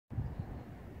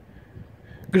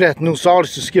Good afternoon, Saul.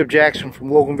 This is Skip Jackson from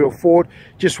Loganville Ford.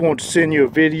 Just wanted to send you a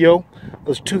video of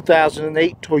this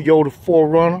 2008 Toyota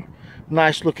 4Runner.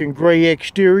 Nice looking gray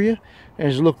exterior. And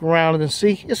as you look around and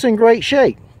see, it's in great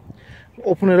shape.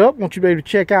 Open it up. I want you to be able to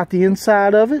check out the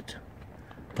inside of it.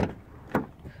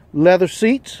 Leather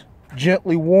seats,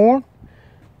 gently worn.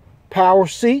 Power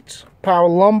seats, power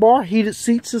lumbar, heated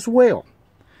seats as well.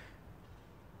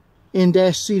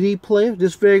 In-dash CD player.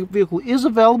 This vehicle is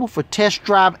available for test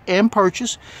drive and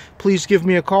purchase. Please give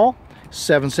me a call,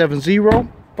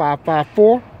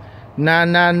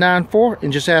 770-554-9994,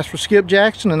 and just ask for Skip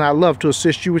Jackson, and I'd love to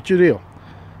assist you with your deal.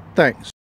 Thanks.